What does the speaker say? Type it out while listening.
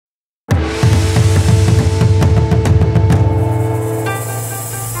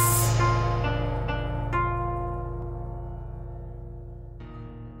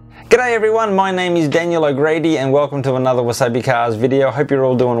G'day everyone, my name is Daniel O'Grady and welcome to another Wasabi Cars video. Hope you're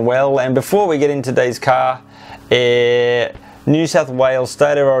all doing well, and before we get into today's car, New South Wales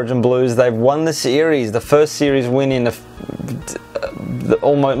State of Origin Blues, they've won the series, the first series win in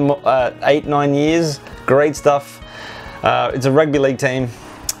almost 8-9 years. Great stuff. It's a rugby league team,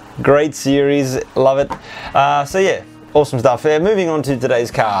 great series, love it. So yeah, awesome stuff. Moving on to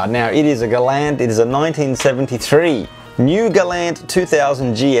today's car. Now it is a Galant, it is a 1973 New Galant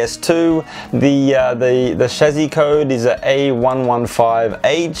 2000 GS2. The chassis code is a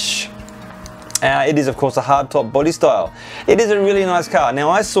A115H. It is of course a hardtop body style. It is a really nice car. Now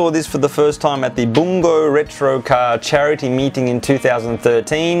I saw this for the first time at the Bungo Retro Car charity meeting in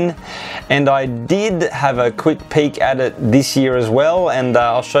 2013, and I did have a quick peek at it this year as well, and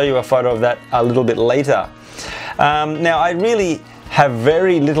I'll show you a photo of that a little bit later. Now I really have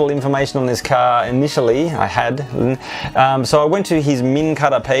very little information on this car initially. So I went to his Min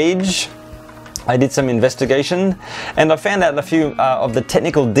Cutter page. I did some investigation and I found out a few of the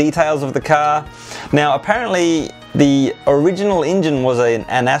technical details of the car. Now apparently the original engine was an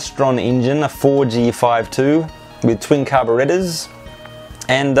Astron engine, a 4G52 with twin carburetors,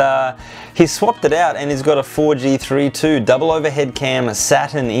 and he swapped it out and he's got a 4G32 double overhead cam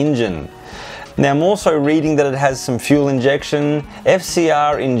Saturn engine. Now I'm also reading that it has some fuel injection,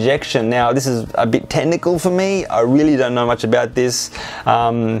 FCR injection. Now this is a bit technical for me, I really don't know much about this.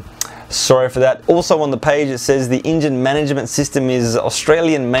 Sorry for that. Also on the page it says the engine management system is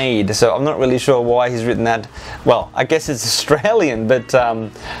Australian made, so I'm not really sure why he's written that. Well, I guess it's Australian, but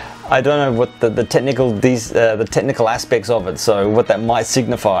I don't know what the technical aspects of it, so what that might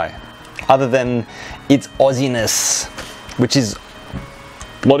signify, other than its Aussiness, which is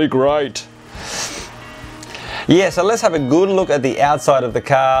bloody great. Yeah, so let's have a good look at the outside of the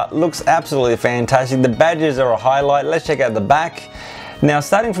car. Looks absolutely fantastic. The badges are a highlight. Let's check out the back. Now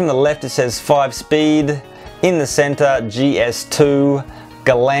starting from the left it says 5-speed, in the center GS2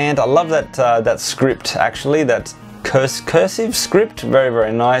 Galant. I love that script actually, that cursive script,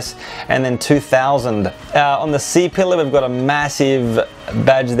 very nice. And then 2000. On the C-pillar we've got a massive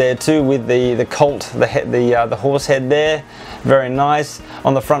badge there too with the Colt, the horse head there, very nice.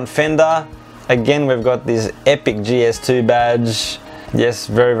 On the front fender again we've got this epic GS2 badge. Yes,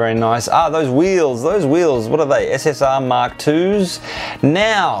 very nice. Those wheels, what are they? SSR Mark IIs.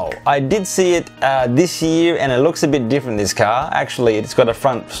 Now, I did see it this year and it looks a bit different, this car. Actually, it's got a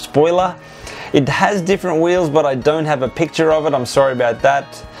front spoiler. It has different wheels, but I don't have a picture of it. I'm sorry about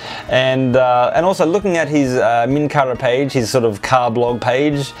that. And also looking at his Min Cutter page, his sort of car blog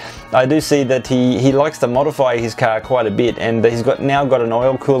page, I do see that he likes to modify his car quite a bit, and he's now got an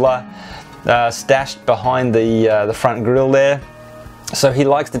oil cooler stashed behind the front grille there. So he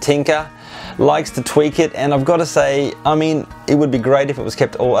likes to tinker, likes to tweak it, and I've got to say, I mean, it would be great if it was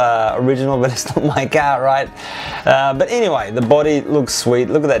kept original, but it's not my car, right? But anyway, the body looks sweet.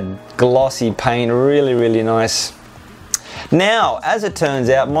 Look at that glossy paint, really nice. Now, as it turns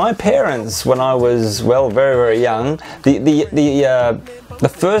out, my parents, when I was, well, very young,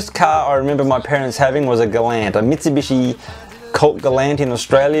 the first car I remember my parents having was a Galant, a Mitsubishi Colt Galant in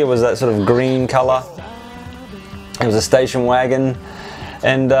Australia. Was that sort of green colour. It was a station wagon.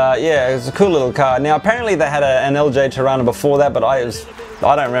 And yeah, it was a cool little car. Now apparently they had an LJ Tirana before that, but I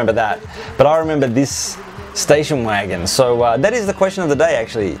don't remember that. But I remember this station wagon. So that is the question of the day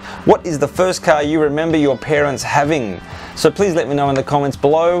actually. What is the first car you remember your parents having? So please let me know in the comments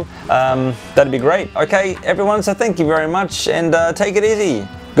below. That'd be great. Okay everyone, so thank you very much, and take it easy.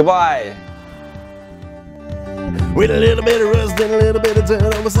 Goodbye. With a little bit of rust and a little bit of dirt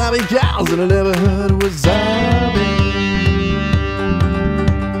on Wasabi Cars in the neighborhood, Wasabi.